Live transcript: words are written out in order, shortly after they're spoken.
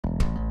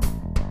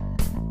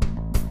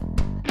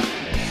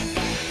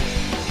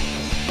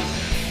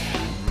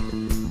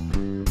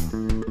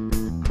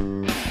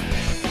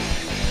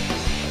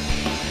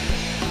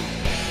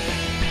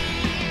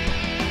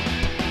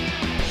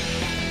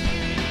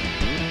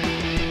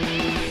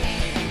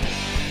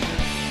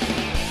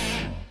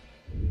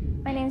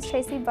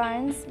Tracy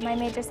Barnes. My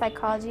major is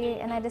psychology,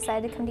 and I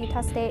decided to come to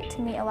Utah State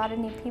to meet a lot of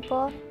new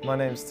people. My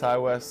name's Ty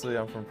Wesley.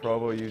 I'm from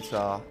Provo,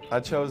 Utah. I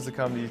chose to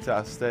come to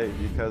Utah State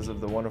because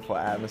of the wonderful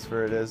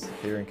atmosphere it is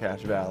here in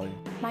Cache Valley.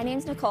 My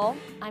name's Nicole.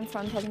 I'm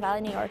from Pleasant Valley,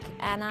 New York,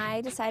 and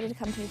I decided to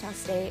come to Utah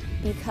State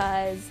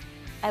because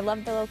I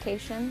love the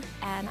location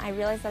and I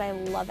realized that I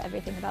love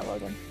everything about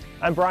Logan.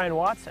 I'm Brian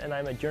Watts, and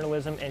I'm a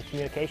journalism and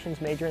communications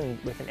major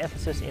with an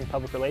emphasis in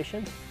public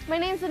relations. My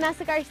name's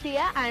Vanessa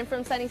Garcia. I'm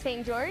from sunny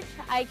St. George.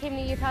 I came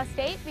to Utah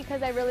State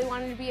because I really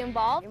wanted to be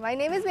involved. My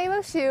name is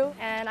Mamo Shu,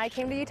 and I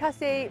came to Utah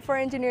State for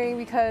engineering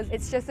because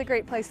it's just a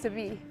great place to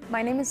be.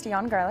 My name is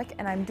Dionne Garlick,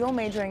 and I'm dual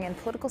majoring in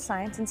political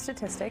science and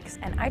statistics,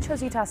 and I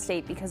chose Utah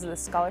State because of the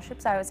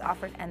scholarships I was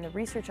offered and the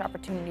research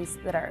opportunities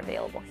that are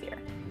available here.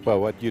 Well,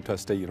 what Utah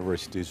State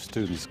University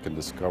students can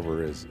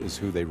discover is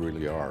who they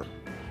really are.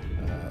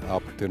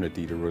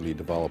 Opportunity to really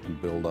develop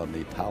and build on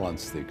the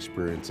talents, the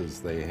experiences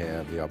they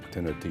have, the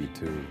opportunity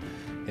to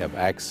have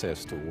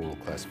access to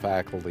world-class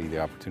faculty, the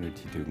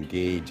opportunity to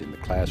engage in the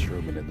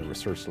classroom and in the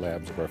research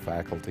labs of our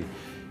faculty,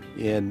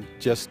 and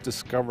just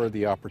discover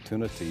the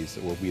opportunities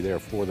that will be there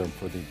for them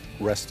for the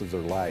rest of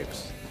their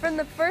lives. From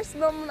the first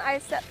moment I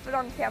set foot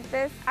on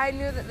campus, I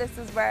knew that this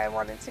is where I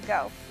wanted to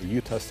go.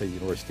 Utah State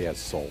University has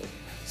soul.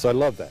 So I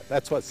love that.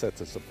 That's what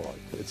sets us apart.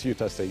 It's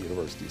Utah State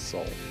University's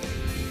soul.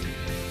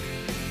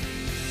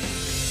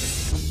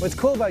 What's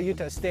cool about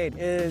Utah State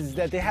is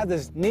that they have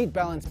this neat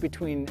balance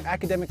between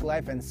academic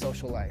life and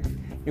social life.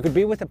 You could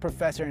be with a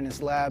professor in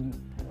his lab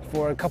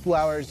for a couple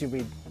hours, you'd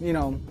be,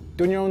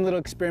 doing your own little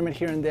experiment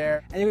here and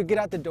there, and you could get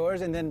out the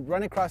doors and then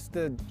run across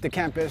the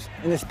campus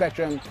in the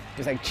spectrum,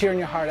 just like cheering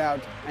your heart out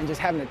and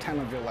just having the time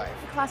of your life.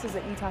 Classes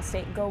at Utah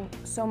State go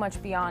so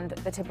much beyond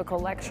the typical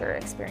lecture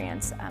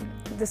experience.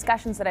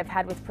 Discussions that I've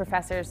had with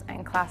professors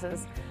and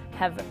classes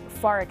have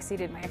far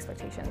exceeded my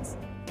expectations.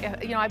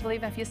 I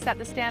believe if you set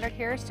the standard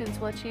here, students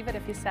will achieve it.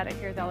 If you set it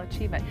here, they'll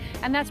achieve it.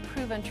 And that's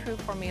proven true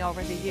for me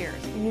over the years.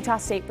 Utah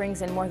State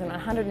brings in more than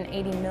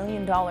 $180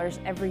 million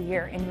every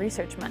year in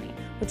research money,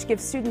 which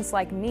gives students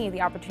like me the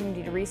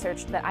opportunity to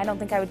research that I don't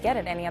think I would get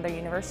at any other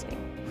university.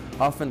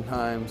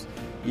 Oftentimes,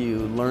 you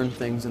learn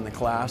things in the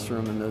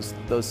classroom and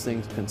those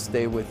things can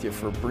stay with you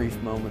for brief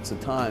moments of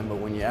time, but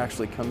when you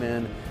actually come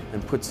in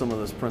and put some of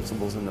those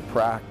principles into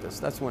practice,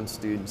 that's when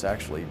students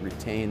actually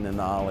retain the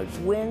knowledge.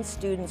 When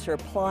students are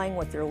applying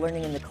what they're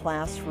learning in the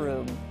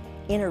classroom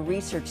in a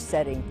research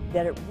setting,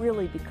 that it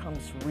really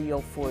becomes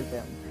real for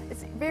them.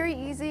 It's very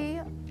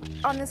easy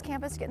on this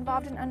campus to get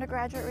involved in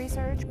undergraduate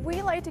research.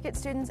 We like to get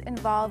students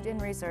involved in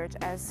research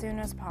as soon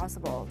as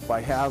possible.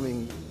 By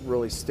having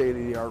really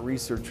state-of-the-art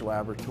research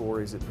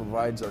laboratories, it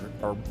provides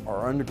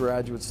our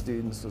undergraduate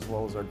students as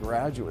well as our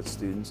graduate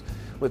students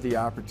with the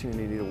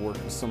opportunity to work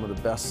with some of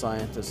the best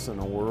scientists in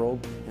the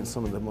world in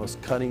some of the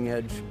most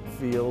cutting-edge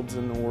fields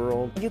in the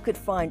world. You could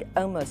find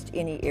almost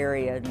any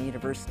area in the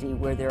university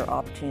where there are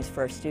opportunities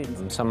for our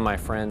students. Some of my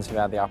friends have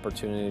had the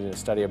opportunity to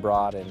study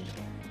abroad in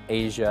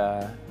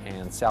Asia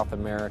and South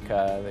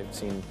America. They've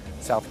seen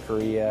South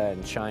Korea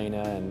and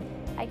China. And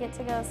I get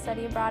to go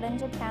study abroad in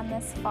Japan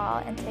this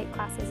fall and take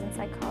classes in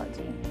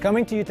psychology.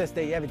 Coming to Utah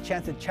State, you have a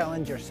chance to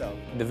challenge yourself.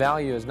 the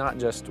value is not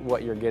just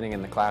what you're getting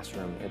in the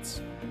classroom,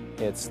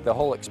 it's the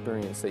whole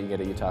experience that you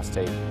get at Utah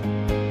State.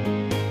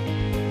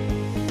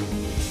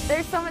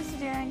 There's so much to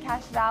do in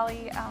Cache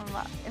Valley.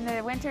 In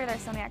the winter,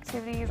 there's so many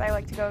activities. I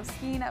like to go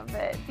skiing up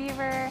at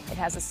Beaver. It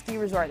has a ski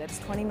resort that's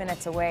 20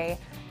 minutes away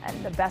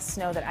and the best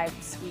snow that I've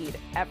skied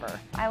ever.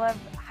 I love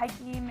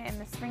hiking in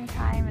the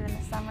springtime and in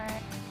the summer.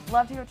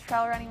 Love to go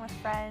trail running with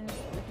friends.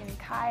 We can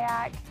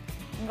kayak.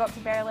 You can go up to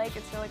Bear Lake,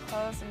 it's really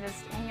close, and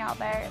just hang out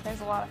there. There's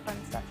a lot of fun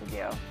stuff to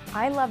do.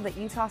 I love that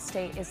Utah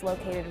State is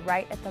located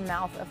right at the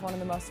mouth of one of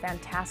the most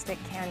fantastic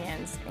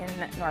canyons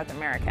in North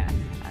America.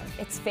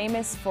 It's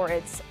famous for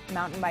its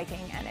mountain biking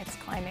and its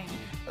climbing.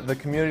 The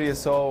community is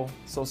so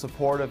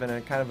supportive, and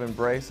it kind of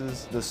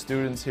embraces the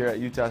students here at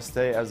Utah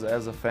State as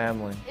a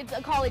family. It's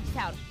a college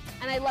town,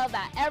 and I love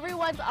that.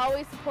 Everyone's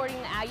always supporting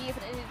the Aggies,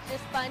 and it's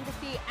just fun to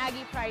see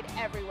Aggie pride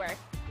everywhere.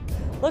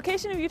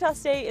 Location of Utah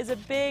State is a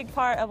big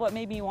part of what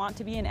made me want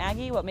to be an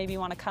Aggie, what made me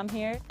want to come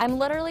here. I'm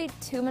literally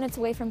 2 minutes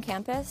away from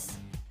campus,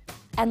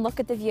 and look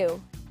at the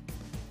view.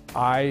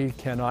 I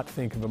cannot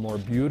think of a more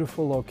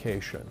beautiful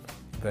location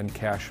than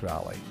Cache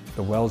Valley.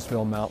 The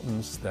Wellsville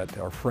Mountains that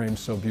are framed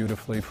so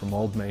beautifully from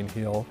Old Main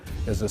Hill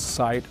is a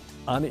sight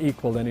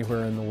unequaled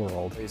anywhere in the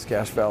world.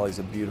 Cache Valley is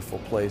a beautiful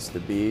place to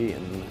be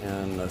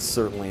and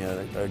certainly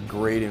a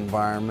great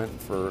environment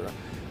for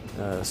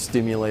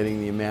stimulating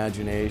the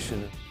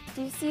imagination.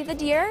 Do you see the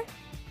deer?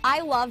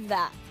 I love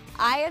that.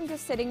 I am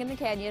just sitting in the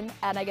canyon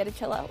and I get to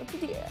chill out with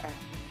the deer.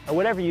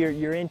 Whatever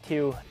you're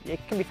into, it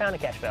can be found in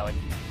Cache Valley.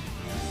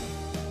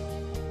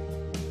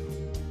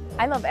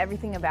 I love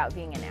everything about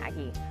being an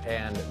Aggie.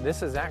 And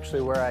this is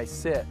actually where I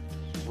sit,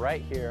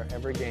 right here,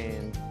 every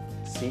game,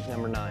 seat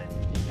number 9.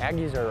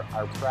 Aggies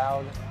are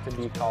proud to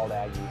be called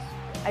Aggies.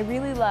 I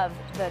really love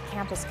the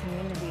campus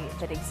community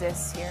that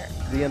exists here.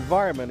 The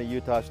environment at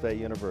Utah State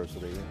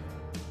University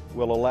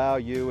will allow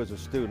you as a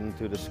student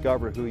to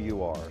discover who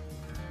you are.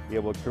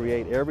 It will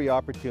create every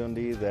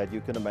opportunity that you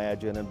can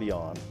imagine and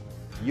beyond.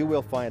 You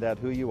will find out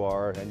who you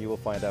are, and you will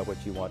find out what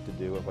you want to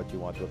do and what you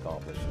want to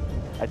accomplish.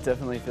 I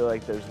definitely feel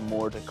like there's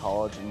more to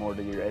college and more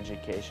to your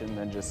education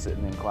than just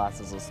sitting in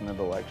classes listening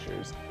to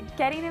lectures.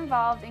 Getting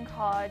involved in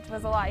college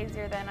was a lot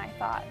easier than I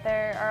thought.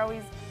 There are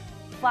always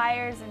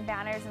flyers and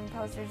banners and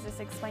posters just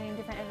explaining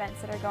different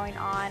events that are going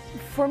on.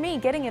 For me,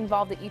 getting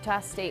involved at Utah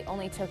State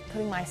only took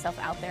putting myself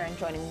out there and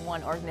joining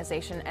one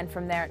organization, and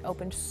from there it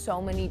opened so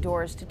many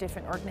doors to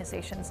different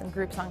organizations and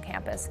groups on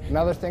campus.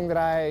 Another thing that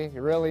I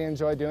really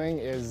enjoy doing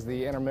is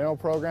the intramural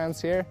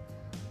programs here.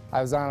 I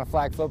was on a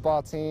flag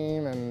football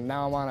team and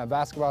now I'm on a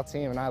basketball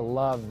team, and I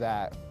love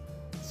that.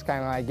 It's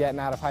kind of like getting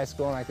out of high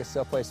school and I can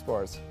still play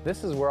sports.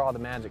 This is where all the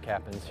magic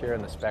happens, here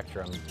in the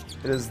Spectrum.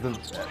 It is the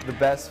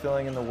best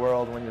feeling in the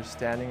world when you're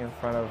standing in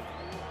front of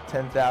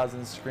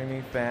 10,000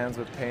 screaming fans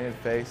with painted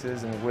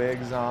faces and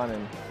wigs on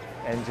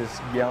and just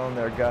yelling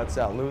their guts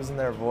out, losing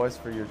their voice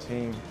for your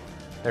team.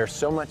 There's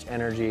so much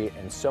energy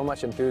and so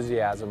much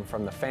enthusiasm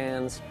from the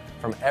fans,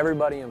 from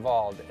everybody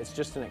involved. It's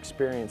just an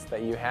experience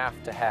that you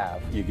have to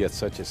have. You get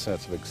such a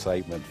sense of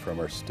excitement from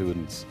our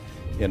students,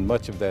 and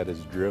much of that is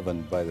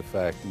driven by the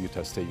fact that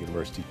Utah State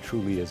University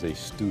truly is a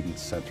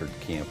student-centered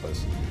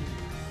campus.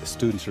 The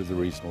students are the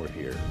reason we're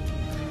here.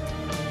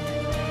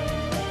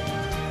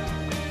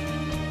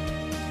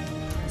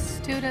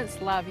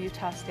 Students love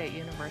Utah State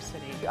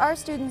University. Our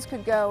students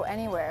could go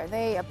anywhere.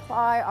 They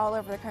apply all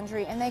over the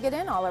country and they get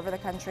in all over the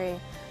country,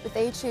 but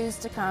they choose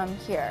to come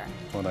here.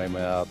 When I'm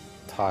out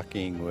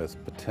talking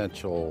with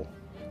potential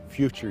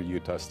future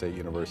Utah State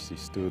University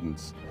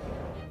students,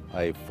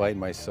 I find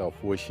myself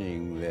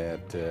wishing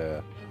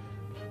that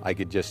I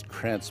could just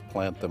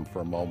transplant them for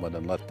a moment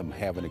and let them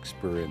have an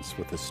experience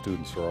with the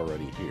students who are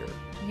already here.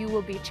 You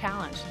will be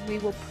challenged. We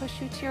will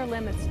push you to your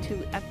limits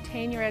to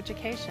obtain your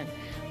education,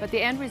 but the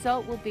end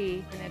result will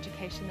be an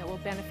education that will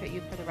benefit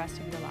you for the rest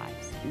of your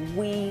lives.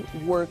 We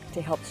work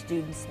to help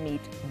students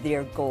meet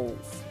their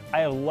goals. I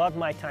have loved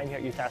my time here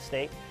at Utah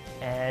State,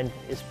 and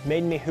it's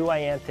made me who I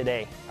am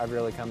today. I've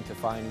really come to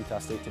find Utah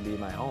State to be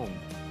my home.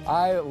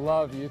 I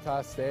love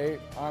Utah State.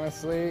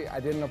 Honestly,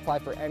 I didn't apply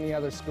for any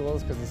other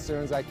schools because as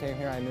soon as I came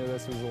here, I knew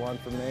this was the one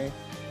for me.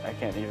 I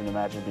can't even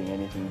imagine being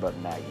anything but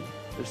an Aggie.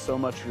 There's so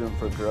much room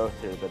for growth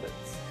here that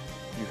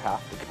you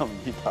have to come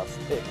to Utah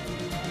State.